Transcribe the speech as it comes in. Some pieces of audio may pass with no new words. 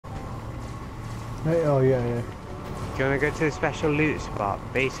Hey, oh yeah, yeah. Do you want to go to the special loot spot?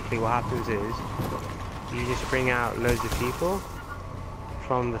 Basically what happens is, you just bring out loads of people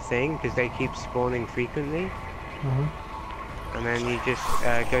from the thing, because they keep spawning frequently. And then you just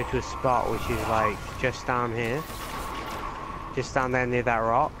go to a spot which is like just down here. Just down there near that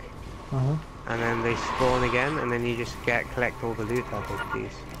rock. And then they spawn again, and then you just collect all the loot out of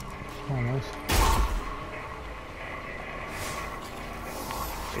these. Oh, nice.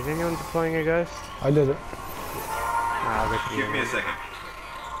 Is anyone deploying a ghost? I did it. I'll go to you. Give me a second.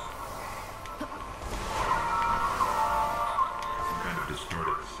 Some kind of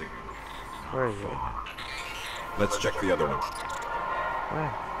distorted signal. Where is it? Let's check the other one.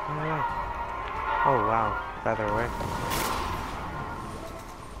 Where? Where? Oh wow, further away.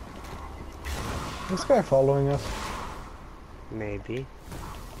 This guy following us. Maybe.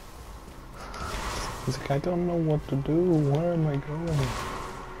 He's like, I don't know what to do. Where am I going?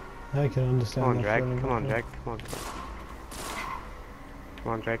 I can understand. Come on, that Drake. feeling. Come on, Drake. Come on.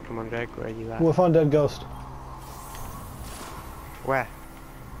 Come on, Drake. Come on, Drake. Where are you at? We found that ghost. Where?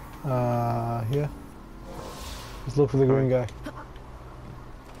 Here. Let's look for the green guy.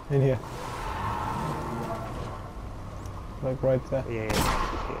 In here. Like right there. Yeah,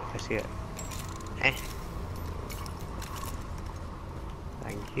 yeah. I see it. Eh.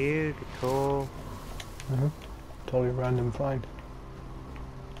 Thank you. Good call. Totally random find.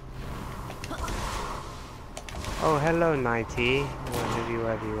 Oh, hello, 90.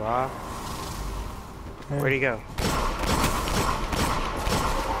 Wherever you are. Yeah. Where'd he go?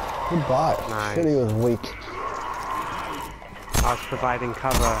 Goodbye. Nice. Shit, he was weak. I was providing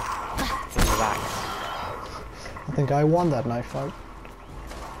cover in the back. I think I won that knife fight.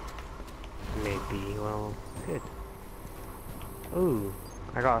 Maybe. Well, good. Ooh,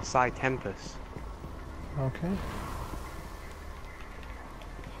 I got a side tempest. Okay.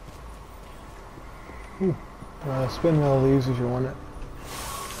 Ooh. Spin mill leaves if you want it.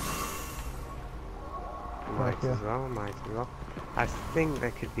 Might as well, might as well. I think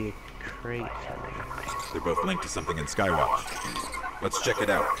there could be a crate somewhere. They're both linked to something in Skywatch. Let's check it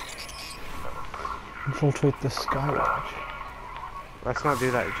out. Infiltrate the Skywatch. Let's not do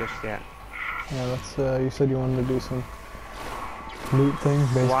that just yet. Yeah, that's, you said you wanted to do some loot thing,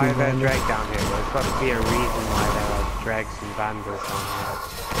 basically. Why are there vandals. dregs down here? There's got to be a reason why there are dregs and vandals down here.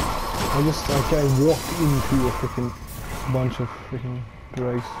 I just, like, I walked into a freaking bunch of freaking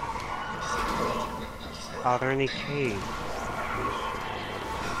dregs. Are there any caves?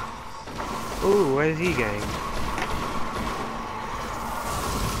 Ooh, where's he going?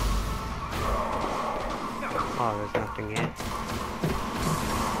 Oh, there's nothing here.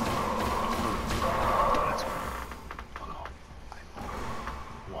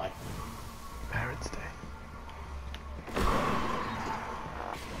 Why? Parents' Day.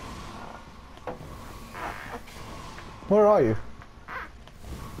 Where are you?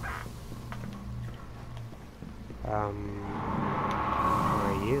 Where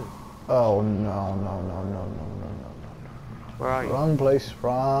are you? Oh no. Where are you? Wrong place,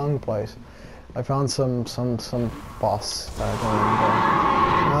 wrong place. I found some boss that I don't remember.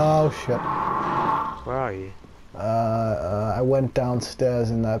 Oh shit. Where are you? I went downstairs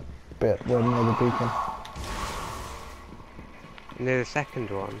in that bit where near the beacon. Near the second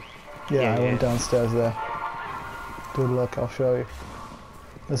one? Yeah, I went downstairs there. Good luck, I'll show you.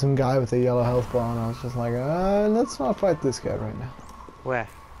 There's some guy with a yellow health bar and I was just like, let's not fight this guy right now. Where?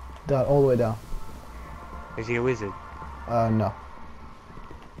 Down, all the way down. Is he a wizard? No.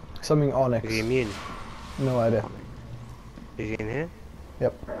 Something onyx. Is he immune? No idea. Is he in here?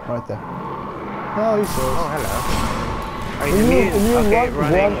 Yep, right there. Oh, he says. Oh, hello. Oh, he's Immune, immune. Okay,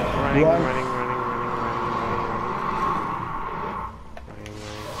 run, running.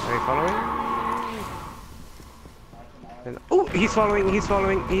 Are you following? Oh, he's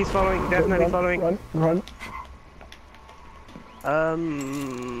following, definitely following. Run.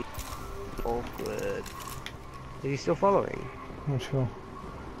 Awkward. Is he still following? Not sure.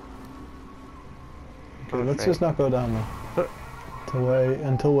 Okay, let's just not go down there.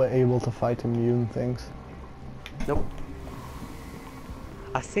 Until we're able to fight immune things. Nope.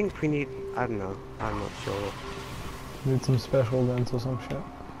 I think we need, I don't know, I'm not sure. Need some special guns or some shit.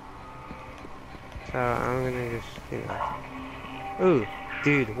 So I'm gonna just, Ooh,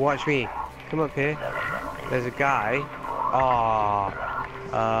 dude, watch me. Come up here. There's a guy. Oh.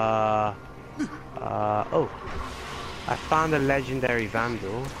 I found a legendary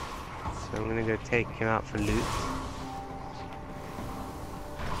vandal. So I'm gonna go take him out for loot.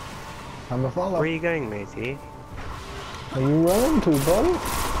 I'm a follow. Where are you going, matey? Are you running too, buddy?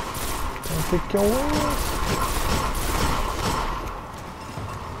 Don't kick your wheels.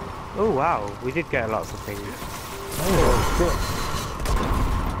 Oh wow, we did get lots of things. Oh shit.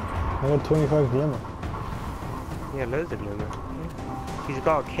 I got 25 glimmer. Yeah, loads of glimmer. He's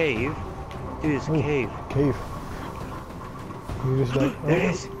got a cave. Dude, it's a Ooh, cave. Cave. You just like... There it oh,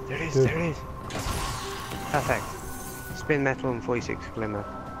 is! There it is! good. There it is! Perfect. Spin metal and 46 glimmer.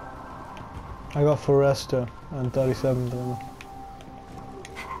 I got Forester and 37 glimmer.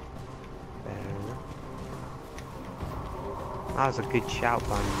 That was a good shout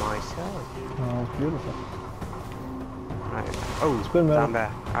by myself. Oh, beautiful. Right. Oh, Spin metal. down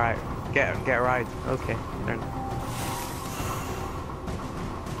there. Alright, get a ride. Okay, turn.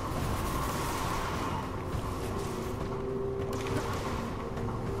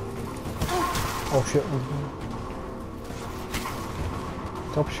 Oh shit.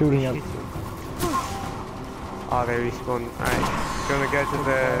 Stop shooting at... Oh, they respawn. Alright, do you want to go to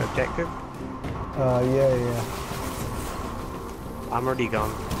the objective? Yeah. I'm already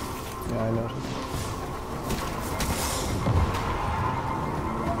gone. Yeah, I noticed.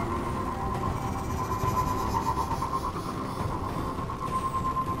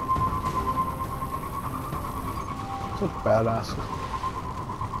 Such badasses.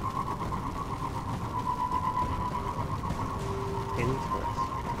 Interesting.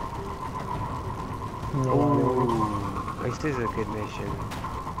 No Ooh, this is a good mission.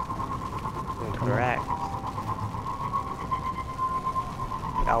 Correct.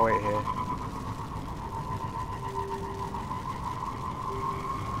 I'll wait here.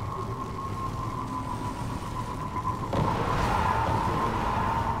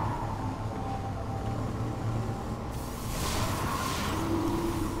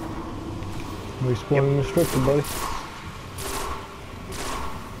 Respawning restricted, buddy.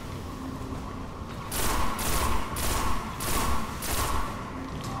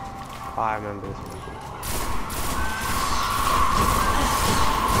 Oh, I remember this one.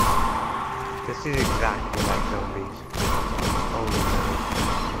 This is exactly like zombies. Holy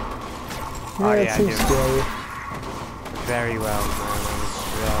Yeah, oh it yeah, I seems do. scary. Very well, man.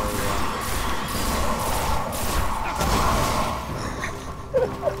 Very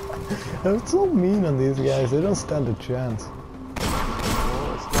well. I'm so mean on these guys, they don't stand a chance.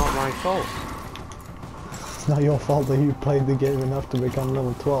 Well, it's not my fault. It's not your fault that you played the game enough to become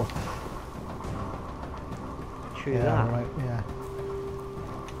level 12. True Yeah, that. right, yeah.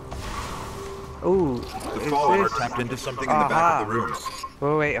 Ooh, The is follower this? tapped into something in the back of the room.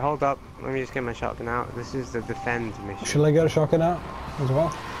 Oh wait, hold up. Let me just get my shotgun out. This is the defend mission. Shall I get a shotgun out as well?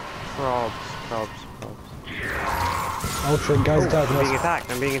 Probs. Oh shit, guys attacking I'm being us.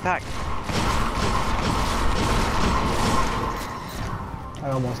 attacked. I'm being attacked. I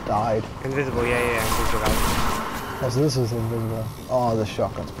almost died. Invisible, yeah, invisible guys. Oh, so this is invisible. Oh, this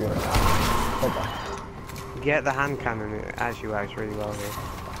shotgun's beautiful. Bye-bye. Get the hand cannon. It actually works really well here.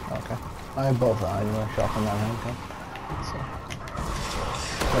 Okay. I have both anyway, shotgun and handgun. So.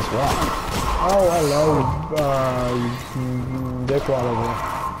 Guess what? Oh, hello. Dickwad over there.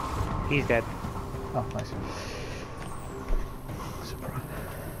 He's dead. Oh, nice. Surprise.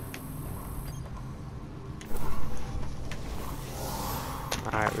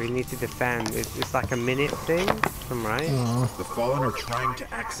 Alright, we need to defend. It's like a minute thing, if I'm right. The Fallen are trying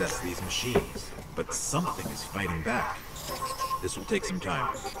to access these machines, but something is fighting back. This will take some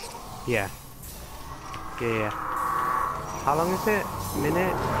time. Yeah. How long is it?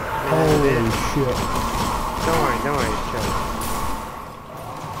 Minute? Holy shit. Don't worry, chill.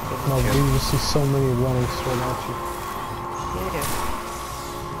 No, you just see so many running straight at you. Yeah.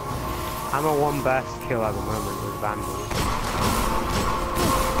 I'm a one burst kill at the moment with Vandals.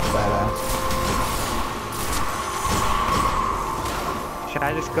 Badass. Should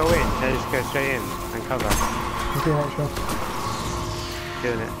I just go in? Should I just go straight in and cover? Okay, right, sure.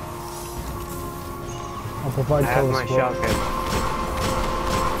 Doing it. I'll provide I have cover my support. shotgun.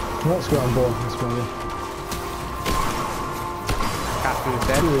 Let's go on board this way. Captain's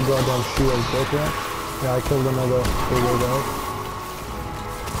dead. See the goddamn shield broke here. Yeah, I killed another bigger guy.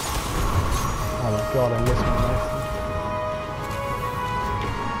 Oh my god, I missed my knife.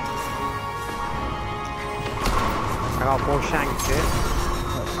 I got 4 shanks here.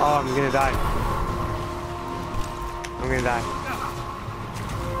 Oh, I'm gonna die.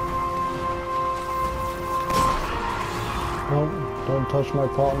 No, don't touch my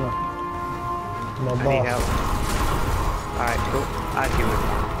partner. My I need boss. help. Alright, cool. I can move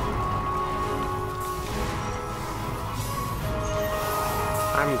on.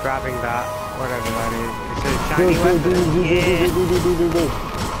 I'm grabbing that, whatever that is. It's a shiny weapon.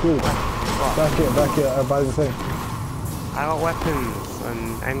 What? Back here, by the thing. I got weapons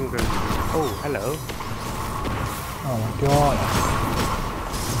and engrams. Oh, hello. Oh my god.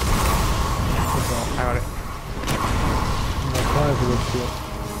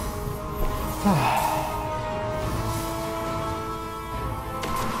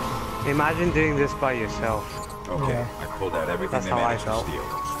 Imagine doing this by yourself. Okay, Yeah. I pulled out everything That's they how I managed to felt. steal.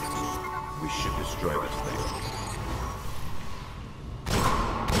 We should destroy this thing.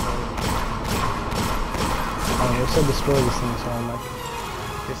 Oh, they said destroy this thing, so I'm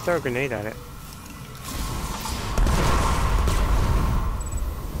like, Just throw a grenade at it.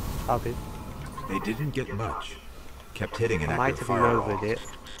 I'll do. They didn't get much. Kept hitting an I might active have firewall. lowered it.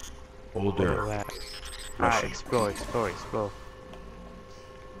 Old Put it Earth. there. Alright, Russian. explore, explore, explore.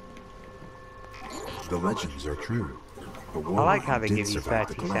 The legends are true. The I like how Warmind they did give you survive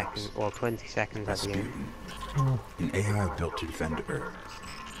the 30 collapse. seconds or 20 seconds at the end. Rasputin, an AI built to defend Earth.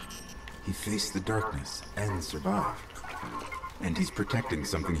 He faced the darkness and survived. And he's protecting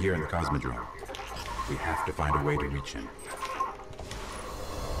something here in the Cosmodrome. We have to find a way to reach him.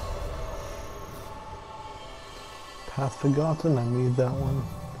 Path Forgotten, I need that one.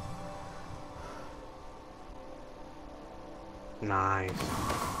 Nice.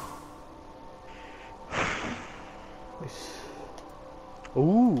 Nice.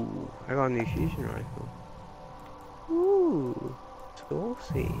 Ooh, I got a new fusion rifle. Ooh,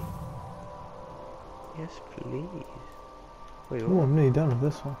 saucy. Yes, please. Wait, Ooh, what? I'm nearly done with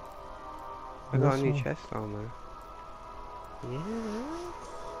this one. I got a This new one. chest armor. Yeah.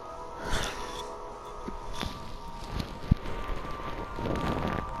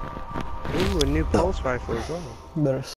 Ooh, a new pulse rifle as well. Better